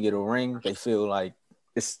when women get a ring, they feel like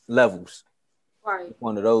it's levels. Right.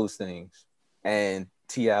 One of those things. And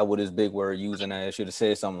T.I. with his big word using that should have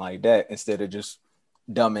said something like that instead of just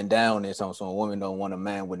dumbing down this on some women don't want a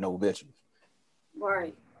man with no bitches.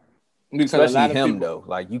 Right. Because especially him though.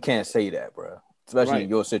 Like you can't say that, bro. Especially in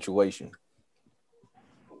your situation.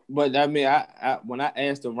 But I mean, I when I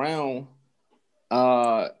asked around,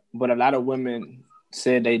 but a lot of women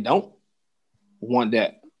said they don't want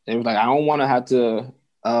that. They was like, I don't want to have to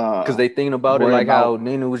because they thinking about it like how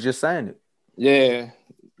Nina was just saying it. Yeah.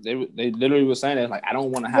 They literally were saying that, like, I don't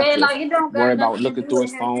want to have to worry about looking through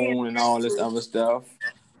his phone and all this other stuff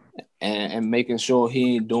and making sure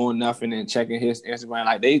he ain't doing nothing and checking his Instagram.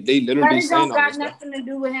 Like, they literally saying all this stuff. But it don't got nothing to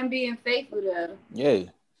do with him being faithful, though. Yeah.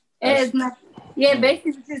 It's not,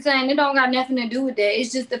 basically what you're saying, it don't got nothing to do with that.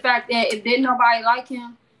 It's just the fact that if didn't nobody like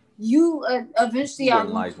him, you eventually are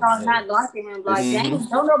not liking him. Like, ain't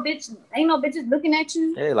no bitches looking at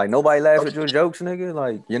you. Yeah, like nobody laugh at your jokes, nigga.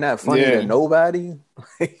 Like you're not funny to nobody.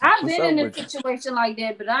 I've been in a situation like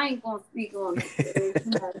that, but I ain't gonna speak on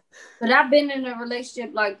it. But I've been in a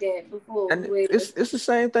relationship like that before. And it's the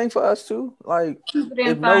same thing for us too. Like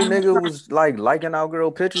if no nigga was like liking our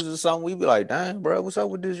girl pictures or something, we'd be like, damn, bro, what's up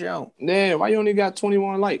with this young? Yeah, why you only got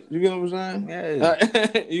 21 likes? You get what I'm saying?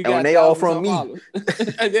 Yeah. You got they all from me.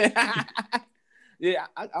 Yeah,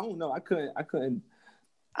 I don't know. I couldn't.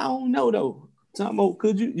 I don't know though. Tomo,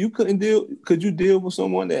 could you deal with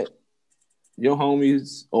someone that your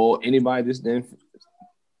homies or anybody just didn't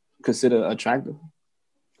consider attractive?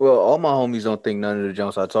 Well, all my homies don't think none of the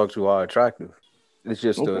junks I talk to are attractive. It's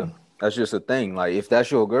just that's just a thing. Like if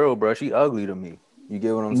that's your girl, bro, she ugly to me. You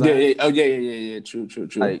get what I'm saying? Yeah. True.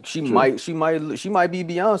 Like she might be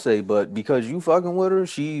Beyonce, but because you fucking with her,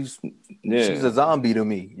 she's a zombie to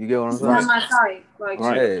me. You get what I'm saying? Not my type. Like,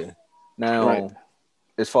 right. Now,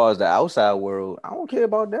 as far as the outside world, I don't care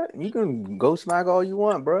about that. You can go smack all you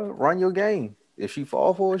want, bro. Run your game. If she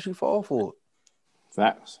fall for it, she fall for it.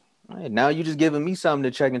 Facts. Right, now you just giving me something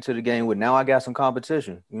to check into the game with. Now I got some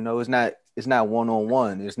competition. You know, it's not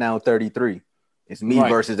 1-on-1. It's now 33. It's me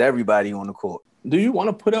versus everybody on the court. Do you want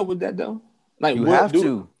to put up with that though? Like you have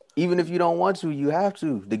to. Even if you don't want to, you have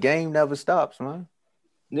to. The game never stops, man.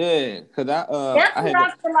 Yeah, because that's what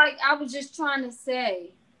I feel like I was just trying to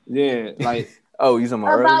say. Yeah, like oh, you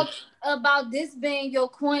talking about this being your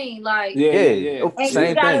queen, like yeah.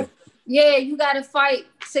 Same thing. Yeah, you gotta fight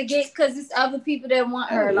to get because it's other people that want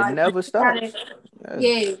her. Like it never stops.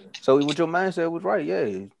 Yeah. So what your man said was right.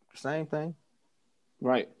 Yeah, same thing.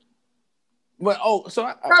 Right. But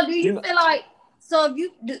so do you feel like? So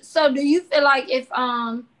do you feel like if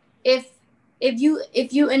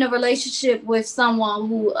you in a relationship with someone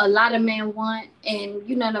who a lot of men want, and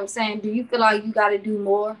you know what I'm saying, do you feel like you got to do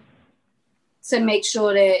more to make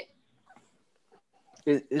sure that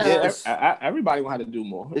everybody will have to do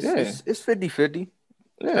more? It's 50-50.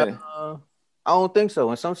 Yeah. I don't think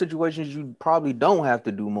so. In some situations, you probably don't have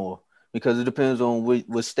to do more because it depends on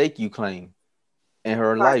what stake you claim. in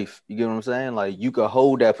her life. You get what I'm saying? Like you could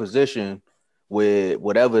hold that position with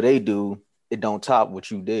whatever they do, it don't top what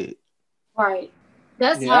you did. Right.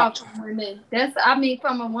 That's hard for women.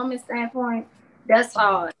 From a woman's standpoint, that's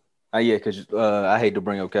hard. Yeah, because I hate to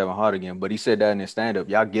bring up Kevin Hart again, but he said that in his stand-up.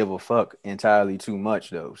 Y'all give a fuck entirely too much,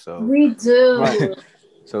 though. So we do.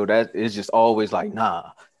 So that is just always like,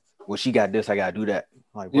 nah. Well, she got this, I gotta do that.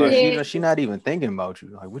 Like, bro, she not even thinking about you.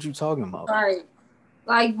 Like, what you talking about? Right.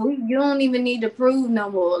 Like, you don't even need to prove no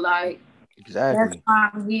more. Like, exactly. That's why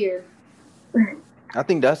I'm here. I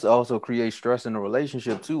think that's also creates stress in the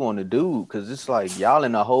relationship too on the dude, because it's like y'all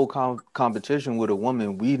in a whole competition with a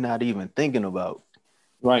woman we not even thinking about.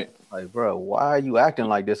 Right. Like, bro, why are you acting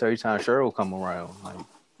like this every time Cheryl come around? Like,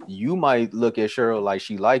 you might look at Cheryl like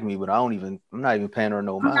she like me, but I'm not even paying her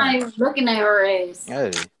no mind. I'm not even looking at her ass.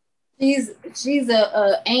 Hey. She's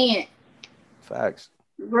a ant. Facts.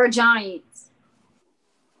 We're giants.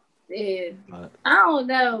 Yeah. I don't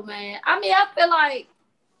know, man. I mean, I feel like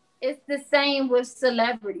it's the same with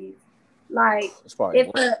celebrities. Like,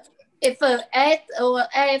 if an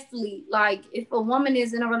athlete, like if a woman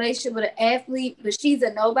is in a relationship with an athlete, but she's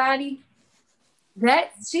a nobody,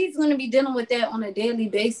 she's going to be dealing with that on a daily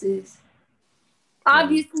basis.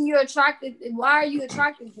 Obviously, you're attracted. Why are you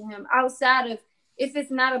attracted to him outside of, if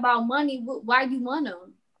it's not about money, why you want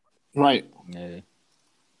him? Right. Yeah.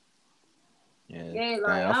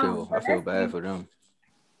 Like, I feel bad for them.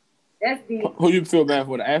 That's deep. Who you feel bad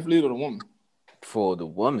for, the athlete or the woman? For the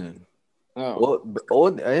woman. Oh. Or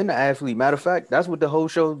in the athlete. Matter of fact, that's what the whole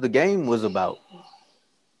show, the game, was about.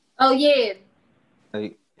 Oh yeah.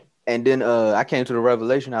 Like, and then I came to the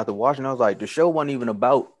revelation after watching. I was like, the show wasn't even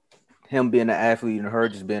about him being an athlete and her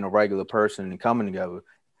just being a regular person and coming together.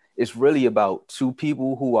 It's really about two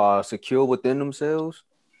people who are secure within themselves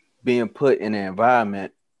being put in an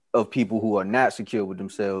environment of people who are not secure with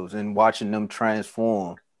themselves and watching them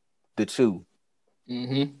transform the two.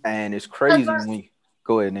 Mm-hmm. And it's crazy when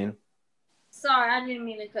go ahead, Nina. Sorry, I didn't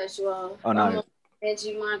mean to cut you off. Oh no.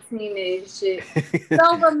 Reggie Martinez shit.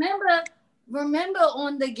 So remember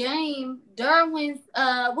on the game, Derwin's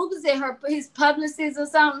what was it, his publicist or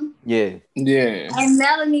something? Yeah. And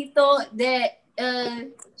Melanie thought that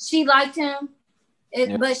she liked him.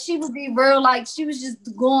 But she would be real, like she was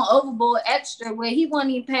just going overboard extra where he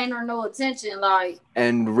wasn't even paying her no attention. Like,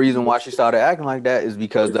 and the reason why she started acting like that is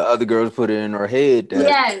because the other girls put it in her head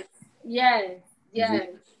that yes.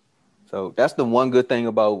 So that's the one good thing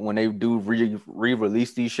about when they do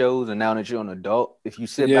re-release these shows, and now that you're an adult, if you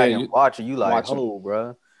sit back and watch it, you like, oh,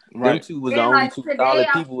 bro. Right. Them two was the only two solid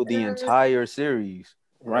people with the entire series.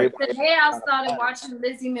 Right. Today I started watching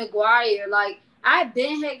Lizzie McGuire. Like, I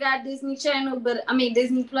had got Disney Channel,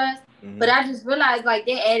 Disney Plus, but I just realized like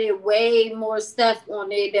they added way more stuff on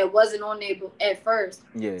there that wasn't on there at first.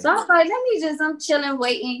 Yeah. So I was like, I'm chilling,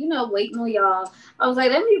 waiting on y'all. I was like,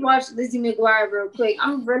 let me watch Lizzie McGuire real quick.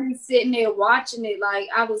 I'm really sitting there watching it like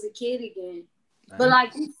I was a kid again. But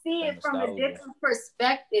like you see it from a different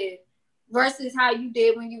perspective versus how you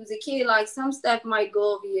did when you was a kid. Like some stuff might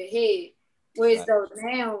go over your head. Whereas though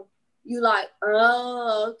now you like,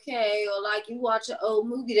 oh, okay. Or like you watch an old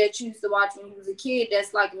movie that you used to watch when you was a kid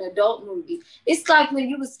that's like an adult movie. It's like when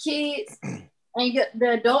you was kids and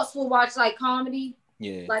the adults will watch like comedy.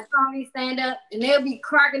 Yeah. Like comedy stand up and they'll be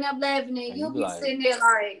cracking up laughing and you'll be like, sitting there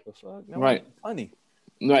like, the fuck? Right. Funny.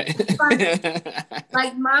 Right.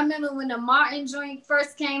 Like I remember when the Martin joint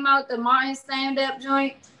first came out, the Martin stand up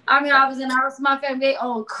joint. I mean, I was in the house with my family, they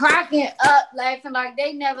all cracking up, laughing like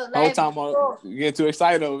they never laughed. Whole time you get too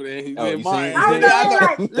excited over there. He's in Martin.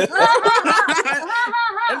 That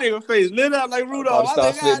nigga face lit up like Rudolph. I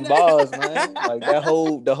start spitting bars, man. Like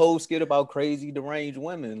the whole skit about crazy deranged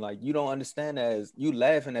women. Like you don't understand that as you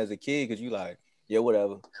laughing as a kid because you like, yeah,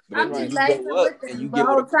 whatever. But I'm just laughing with them the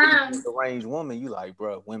whole time. Deranged woman, you like,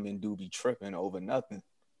 bro, women do be tripping over nothing.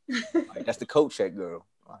 Like that's the coat check girl.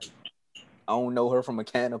 Like, I don't know her from a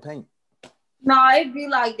can of paint. No, it'd be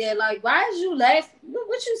like that. Like, why is you laughing?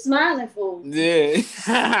 What you smiling for?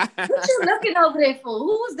 Yeah. What you looking over there for? Who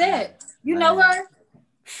was that? You know her?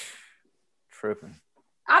 Tripping.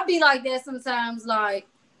 I be like that sometimes. Like,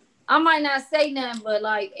 I might not say nothing, but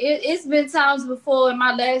like, it's been times before in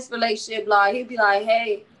my last relationship. Like, he'd be like,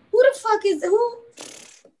 "Hey, who the fuck is who?"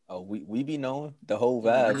 Oh, we be knowing the whole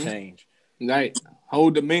vibe change. Like, whole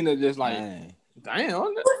demeanor just like, damn.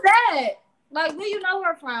 Who's that? Like, where you know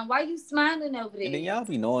her from? Why you smiling over there? And then y'all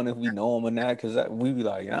be knowing if we know him or not, because we be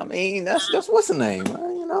like, I mean, that's what's the name,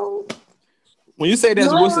 man, you know? When you say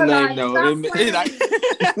that's what's the name, though, it's like,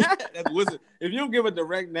 that's what's it. If you don't give a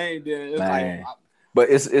direct name, then it's like, but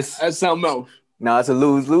it's that's something else. No, it's a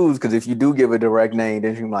lose-lose because if you do give a direct name,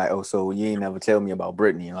 then you're like, oh, so you ain't never tell me about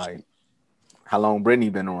Brittany. Like, how long Brittany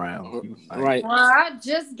been around? Like, right. Well, I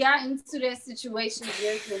just got into that situation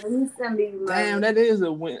just recently. Damn, that is a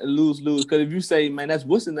lose-lose. Because if you say, man, that's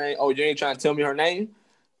what's the name? Oh, you ain't trying to tell me her name?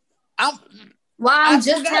 I'm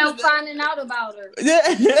just now finding out about her.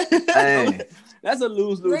 Yeah. That's a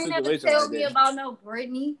lose-lose you ain't situation. Never tell me about no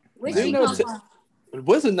Brittany. Where she come from?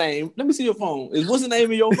 What's her name? Let me see your phone. Is what's the name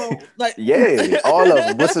of your phone? Like, yeah, all of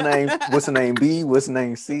them. What's the name? What's the name B? What's the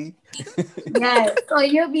name C? Yeah. So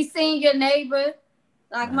you'll be seeing your neighbor.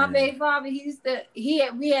 Like my baby father, we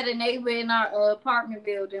had a neighbor in our apartment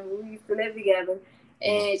building. We used to live together,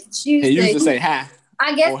 and she used to say hi.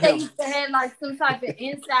 I guess they used to have like some type of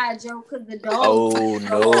inside joke because the dog. Oh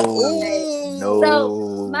no!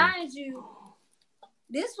 So mind you,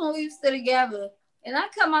 this one we used to together. And I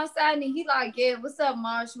come outside and he like, yeah, what's up,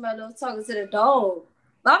 Marshmallow? Talking to the dog.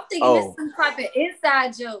 But I'm thinking it's some type of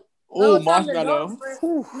inside joke. Oh, Marshmallow.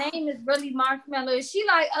 Name is really Marshmallow. She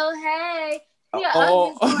like, oh, hey. Yeah,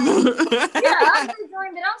 ugly joint,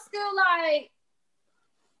 but I'm still like,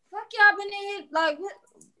 fuck y'all been in here. Like, what?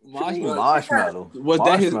 Marshmallow. Was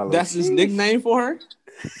that's his nickname for her?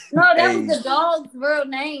 No, that was the dog's real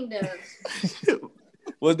name, though.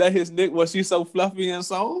 Was that his nick? Was she so fluffy and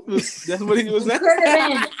soft? That's what he was saying? Could have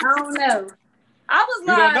been. I don't know. I was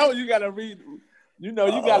like... You don't know. You got to read. You know,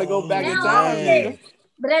 you got to go back in time.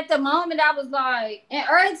 But at the moment, I was like... And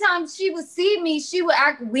every time she would see me, she would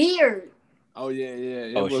act weird. Oh,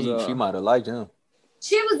 yeah. She might have liked him.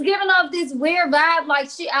 She was giving off this weird vibe.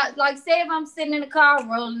 Like, say if I'm sitting in the car,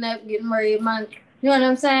 rolling up, getting ready to money. You know what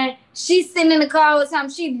I'm saying? She's sitting in the car all the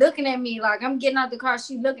time. She looking at me. Like, I'm getting out the car.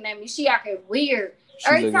 She looking at me. She acting weird.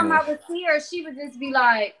 Every time I would see her, she would just be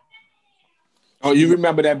like... Oh, you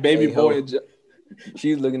remember that baby boy?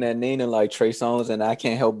 She's looking at Nina like Trey Songz and I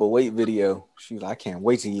Can't Help But Wait video. She's like, I can't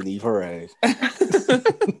wait till you leave her ass.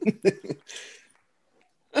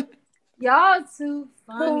 Y'all too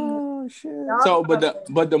funny. Oh, shit. So,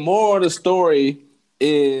 but the moral of the story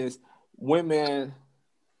is women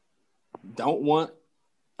don't want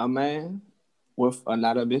a man with a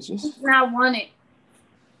lot of bitches. Not want it.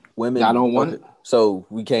 Women, I don't want it. So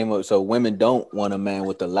we came up. So women don't want a man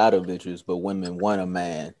with a lot of bitches, but women want a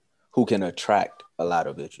man who can attract a lot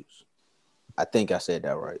of bitches. I think I said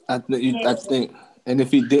that right. I think, and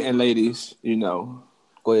if he didn't, ladies, you know,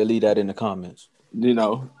 go ahead, leave that in the comments. You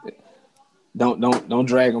know, don't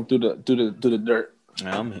drag them through the dirt.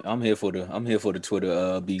 I'm here for the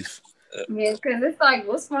Twitter beef. Yeah, because it's like,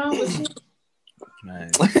 what's wrong with you? Man,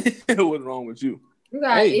 what's wrong with you? You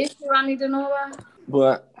got an issue I need to know about?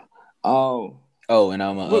 But and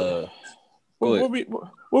I'm where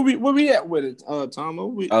we at with it, Tom? I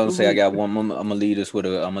was gonna say I got one. I'm gonna lead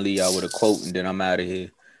y'all with a quote, and then I'm out of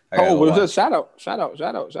here. Was it shout outs? Oh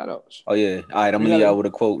yeah, all right. I'm gonna lead y'all with a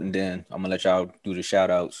quote, and then I'm gonna let y'all do the shout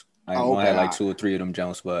outs. I'm gonna have like 2 or 3 of them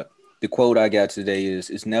jumps, but the quote I got today is: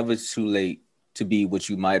 "It's never too late to be what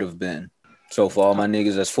you might have been." So for all my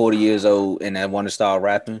niggas that's 40 years old and that want to start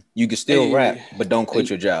rapping, you can still rap, but don't quit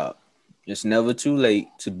your job. It's never too late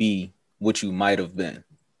to be what you might have been.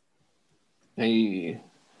 Hey,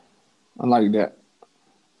 I like that.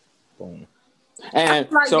 Boom. And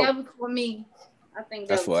like so, that was for me. I think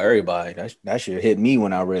that's for everybody. That shit hit me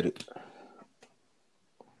when I read it.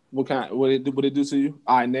 What it do to you?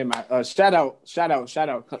 All right, name my shout out.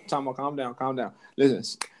 Tom, calm down. Listen,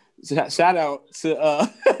 shout out to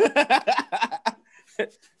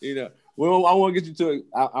you know, I want to get you to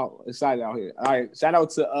excited out here. All right, shout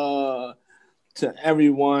out to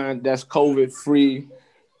everyone that's COVID free.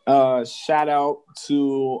 Shout out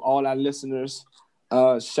to all our listeners.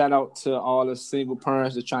 Shout out to all the single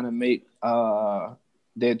parents that are trying to make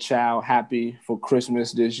their child happy for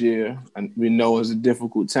Christmas this year. And we know it's a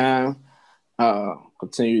difficult time.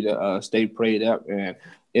 Continue to stay prayed up and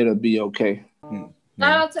it'll be okay. Shout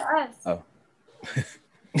out to us.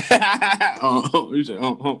 You said,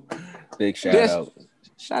 Big shout out.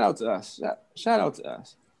 Shout out to us. Shout out to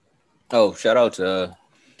us. Oh, shout out to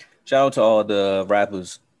all the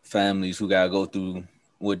rappers' families who gotta go through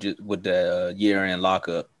with the year-end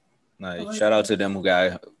lockup. Like, shout out to them who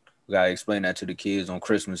gotta explain that to the kids on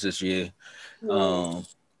Christmas this year.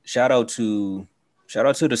 Shout out to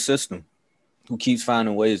the system who keeps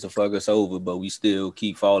finding ways to fuck us over, but we still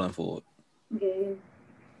keep falling for it.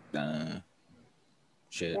 Yeah.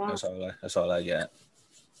 Shit, yeah. That's all I got.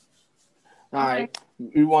 All right.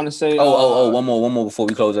 We want to say one more before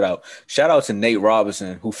we close it out. Shout out to Nate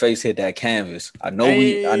Robinson who face hit that canvas. I know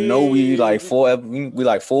we like 4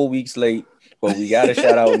 weeks late, but we gotta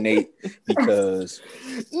shout out Nate because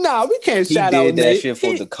we can't shout out Nate. He did that shit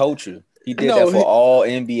for the culture. He did that for all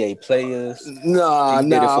NBA players. Nah, he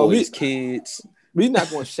did it for his kids. We're not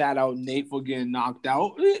going to shout out Nate for getting knocked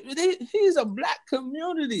out. He's a black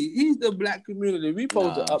community. He's the black community. We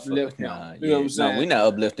supposed to uplift him. You know what I'm saying? No, we're not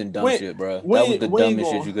uplifting dumb shit, bro. That was the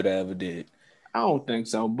dumbest shit you could have ever did. I don't think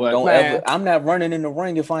so, but I'm not running in the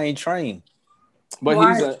ring if I ain't trained.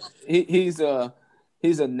 But he's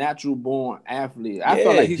a natural born athlete. I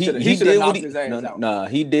feel like he should have knocked his ass out. Nah,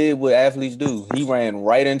 he did what athletes do. He ran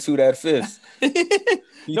right into that fist.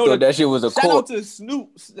 He thought that shit was a shout out to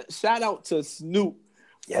Snoop. Shout out to Snoop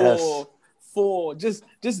for just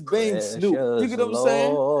being Snoop. You get what I'm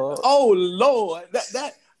saying? Oh Lord,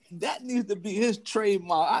 that needs to be his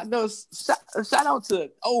trademark. I know. Shout out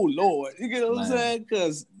to Oh Lord. You get what I'm saying?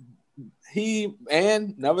 Because he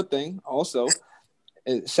and another thing also.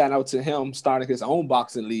 Shout out to him starting his own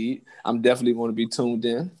boxing league. I'm definitely going to be tuned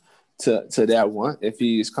in to that one if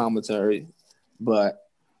he's commentary. But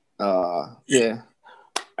yeah.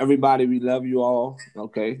 Everybody, we love you all.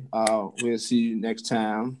 Okay. We'll see you next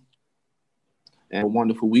time. And a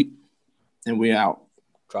wonderful week. And we're out.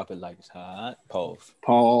 Drop it like it's hot.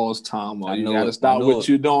 Pause, Tom. You gotta stop what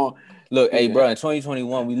you're doing. Look, hey, bro, in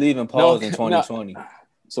 2021, we leaving pause in 2020.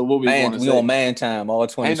 So what we on man time all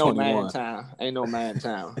 2021. Ain't no man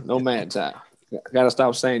time. No man time. Gotta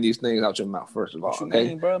stop saying these things out your mouth, first of all. What you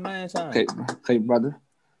mean, bro? Man time. Okay, brother.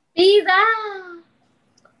 Peace out.